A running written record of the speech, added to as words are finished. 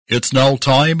It's now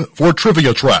time for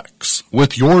Trivia Tracks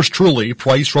with yours truly,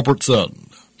 Price Robertson.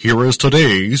 Here is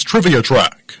today's Trivia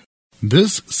Track.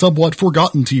 This somewhat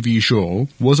forgotten TV show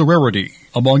was a rarity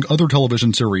among other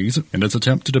television series in its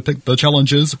attempt to depict the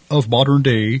challenges of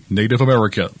modern-day Native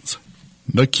Americans.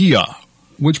 Nakia,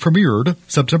 which premiered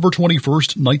September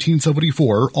 21st,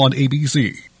 1974 on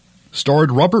ABC,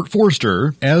 starred Robert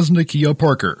Forster as Nakia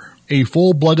Parker, a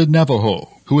full-blooded Navajo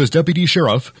who is deputy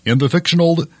sheriff in the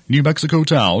fictional New Mexico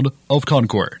town of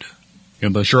Concord.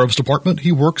 In the sheriff's department,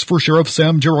 he works for Sheriff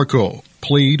Sam Jericho,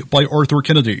 played by Arthur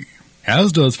Kennedy,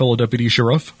 as does fellow deputy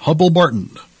sheriff Hubble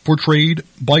Martin, portrayed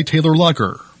by Taylor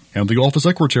Lacker, and the office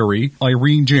secretary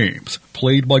Irene James,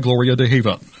 played by Gloria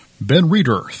DeHaven. Ben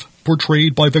Reederth,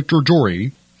 portrayed by Victor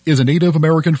Jory, is a Native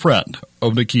American friend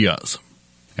of Nakia's.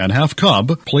 And Half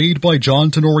Cub, played by John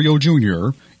Tenorio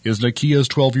Jr., is Nakia's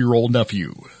 12-year-old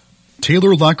nephew.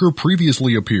 Taylor Lacker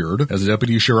previously appeared as a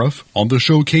deputy sheriff on the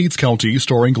show Cades County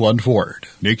starring Glenn Ford.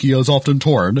 Nakia is often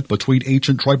torn between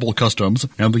ancient tribal customs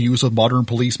and the use of modern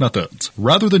police methods.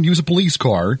 Rather than use a police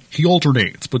car, he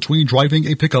alternates between driving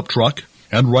a pickup truck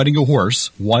and riding a horse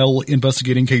while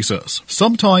investigating cases.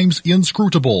 Sometimes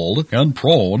inscrutable and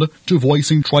prone to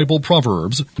voicing tribal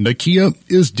proverbs, Nakia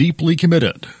is deeply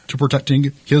committed to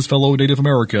protecting his fellow Native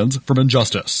Americans from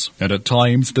injustice, and at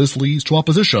times this leads to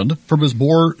opposition from his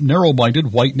more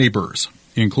narrow-minded white neighbors,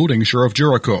 including Sheriff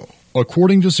Jericho.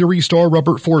 According to series star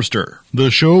Robert Forster, the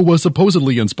show was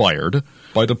supposedly inspired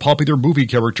by the popular movie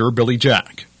character Billy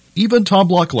Jack. Even Tom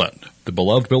Laughlin, the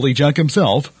beloved Billy Jack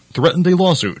himself, threatened a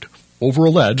lawsuit over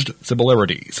alleged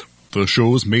similarities. The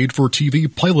show's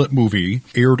made-for-TV pilot movie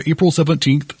aired April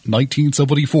 17,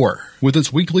 1974, with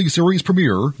its weekly series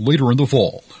premiere later in the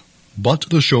fall. But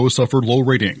the show suffered low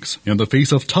ratings in the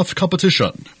face of tough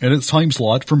competition in its time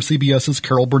slot from CBS's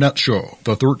Carol Burnett show.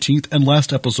 The 13th and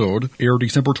last episode aired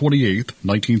December 28,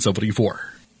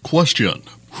 1974. Question: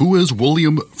 who is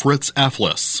William Fritz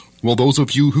Afflis? Well, those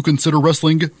of you who consider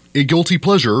wrestling a guilty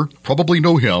pleasure probably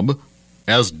know him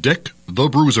as Dick the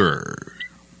Bruiser.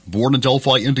 Born in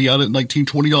Delphi, Indiana in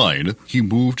 1929, he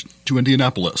moved to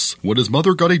Indianapolis when his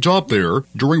mother got a job there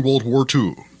during World War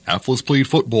II. Afflis played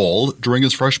football during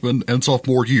his freshman and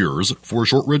sophomore years for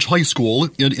Shortridge High School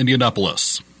in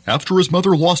Indianapolis. After his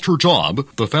mother lost her job,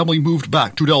 the family moved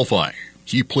back to Delphi.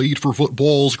 He played for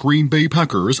football's Green Bay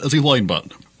Packers as a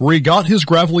lineman, where he got his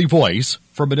gravelly voice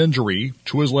from an injury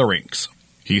to his larynx.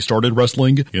 He started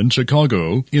wrestling in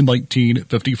Chicago in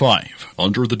 1955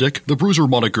 under the Dick the Bruiser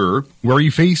moniker, where he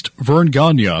faced Vern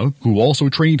Gagne, who also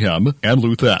trained him, and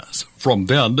Lou Thesz. From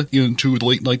then into the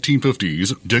late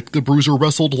 1950s, Dick the Bruiser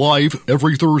wrestled live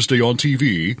every Thursday on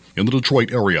TV in the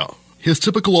Detroit area. His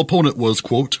typical opponent was,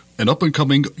 quote, an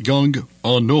up-and-coming, young,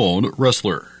 unknown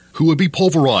wrestler who would be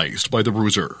pulverized by the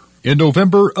Bruiser. In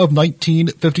November of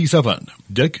 1957,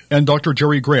 Dick and Dr.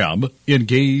 Jerry Graham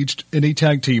engaged in a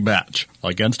tag team match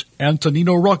against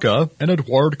Antonino Rocca and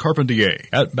Edouard Carpentier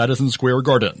at Madison Square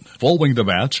Garden. Following the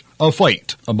match, a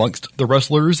fight amongst the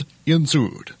wrestlers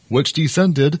ensued, which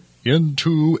descended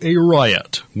into a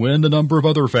riot when a number of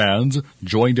other fans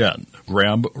joined in.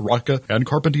 Graham, Rocca, and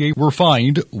Carpentier were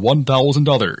fined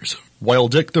 $1,000, while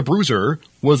Dick the Bruiser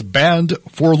was banned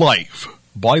for life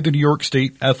by the New York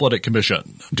State Athletic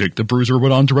Commission. Dick the Bruiser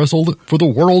went on to wrestle for the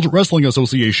World Wrestling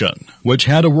Association, which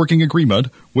had a working agreement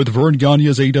with Vern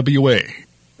Gagne's AWA.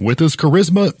 With his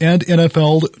charisma and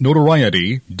NFL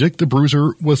notoriety, Dick the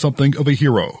Bruiser was something of a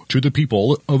hero to the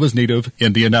people of his native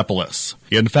Indianapolis.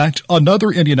 In fact, another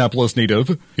Indianapolis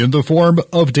native, in the form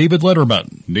of David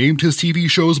Letterman, named his TV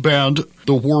show's band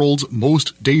the world's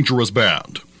most dangerous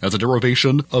band, as a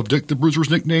derivation of Dick the Bruiser's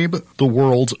nickname, the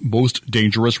world's most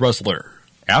dangerous wrestler.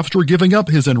 After giving up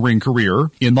his in-ring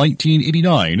career in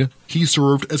 1989, he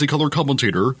served as a color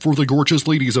commentator for the Gorgeous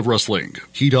Ladies of Wrestling.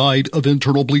 He died of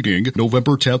internal bleeding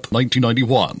November 10,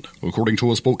 1991, according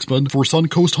to a spokesman for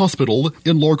Suncoast Hospital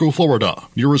in Largo, Florida,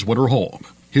 near his winter home.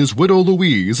 His widow,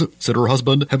 Louise, said her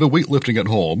husband had been weightlifting at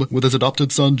home with his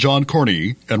adopted son, John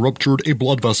Carney, and ruptured a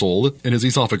blood vessel in his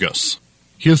esophagus.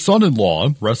 His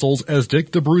son-in-law wrestles as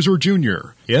Dick the Bruiser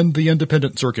Jr. in the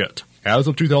independent circuit. As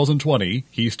of 2020,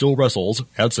 he still wrestles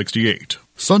at 68.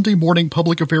 Sunday morning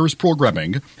public affairs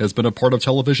programming has been a part of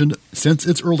television since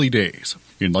its early days.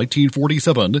 In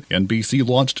 1947, NBC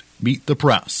launched Meet the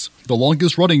Press, the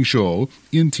longest-running show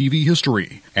in TV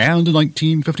history. And in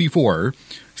 1954,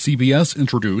 CBS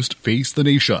introduced Face the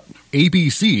Nation.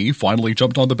 ABC finally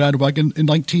jumped on the bandwagon in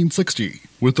 1960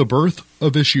 with the birth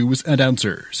of Issues and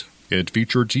Answers. It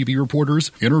featured TV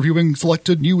reporters interviewing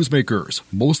selected newsmakers,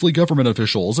 mostly government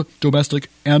officials, domestic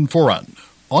and foreign.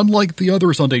 Unlike the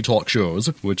other Sunday talk shows,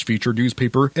 which feature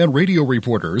newspaper and radio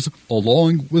reporters,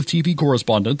 along with TV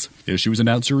correspondents, Issues and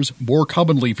Answers more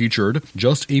commonly featured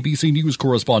just ABC News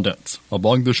correspondents.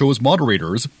 Among the show's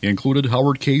moderators included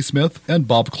Howard K. Smith and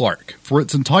Bob Clark. For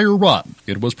its entire run,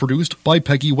 it was produced by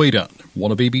Peggy Wadden,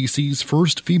 one of ABC's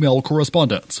first female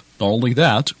correspondents. Not only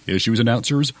that, Issues and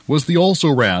Answers was the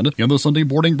also-ran in the Sunday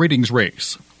morning ratings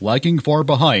race, lagging far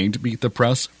behind Meet the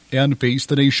Press and Face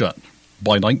the Nation.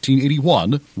 By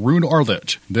 1981, Roone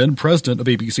Arledge, then president of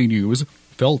ABC News,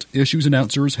 felt Issues and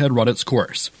Answers had run its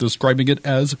course, describing it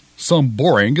as some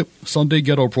boring Sunday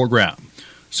ghetto program.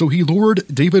 So he lured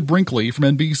David Brinkley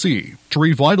from NBC to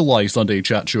revitalize Sunday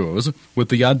chat shows with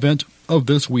the advent of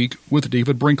This Week with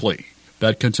David Brinkley.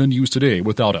 That continues today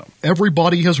without him.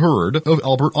 Everybody has heard of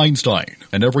Albert Einstein,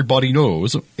 and everybody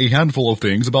knows a handful of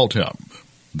things about him.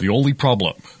 The only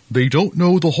problem, they don't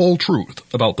know the whole truth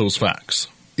about those facts.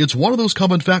 It's one of those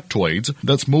common factoids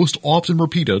that's most often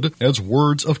repeated as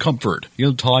words of comfort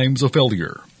in times of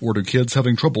failure or to kids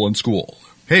having trouble in school.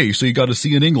 Hey, so you got a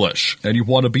C in English, and you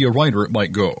want to be a writer, it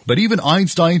might go. But even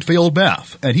Einstein failed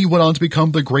math, and he went on to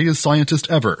become the greatest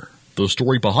scientist ever. The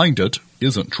story behind it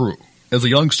isn't true. As a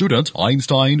young student,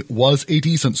 Einstein was a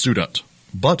decent student,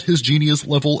 but his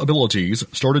genius-level abilities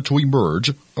started to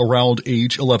emerge around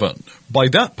age 11. By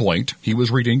that point, he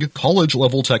was reading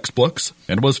college-level textbooks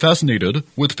and was fascinated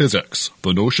with physics.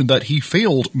 The notion that he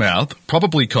failed math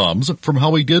probably comes from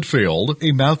how he did fail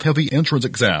a math-heavy entrance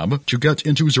exam to get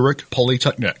into Zurich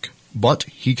Polytechnic. But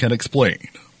he can explain.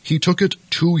 He took it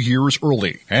 2 years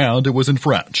early, and it was in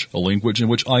French, a language in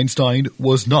which Einstein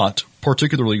was not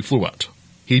particularly fluent.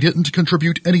 He didn't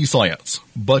contribute any science,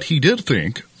 but he did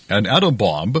think an atom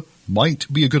bomb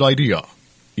might be a good idea,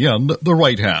 in the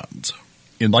right hands.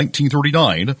 In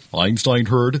 1939, Einstein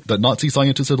heard that Nazi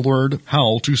scientists had learned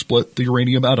how to split the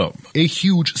uranium atom, a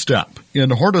huge step in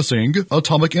harnessing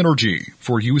atomic energy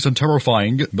for use in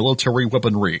terrifying military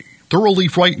weaponry. Thoroughly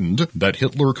frightened that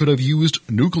Hitler could have used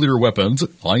nuclear weapons,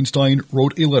 Einstein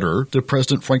wrote a letter to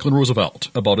President Franklin Roosevelt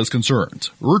about his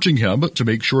concerns, urging him to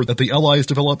make sure that the Allies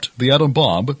developed the atom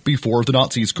bomb before the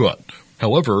Nazis could.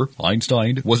 However,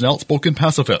 Einstein was an outspoken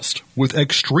pacifist with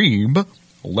extreme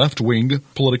left-wing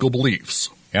political beliefs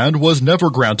and was never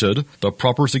granted the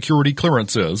proper security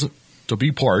clearances to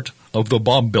be part of the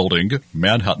bomb-building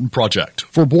Manhattan Project.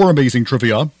 For more amazing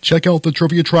trivia, check out the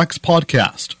Trivia Tracks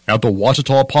podcast at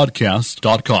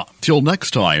thewatitapodcast.com. Till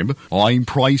next time, I'm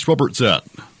Price Robertson.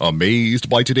 Amazed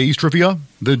by today's trivia?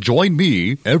 Then join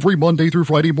me every Monday through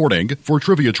Friday morning for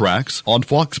Trivia Tracks on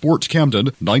Fox Sports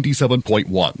Camden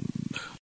 97.1.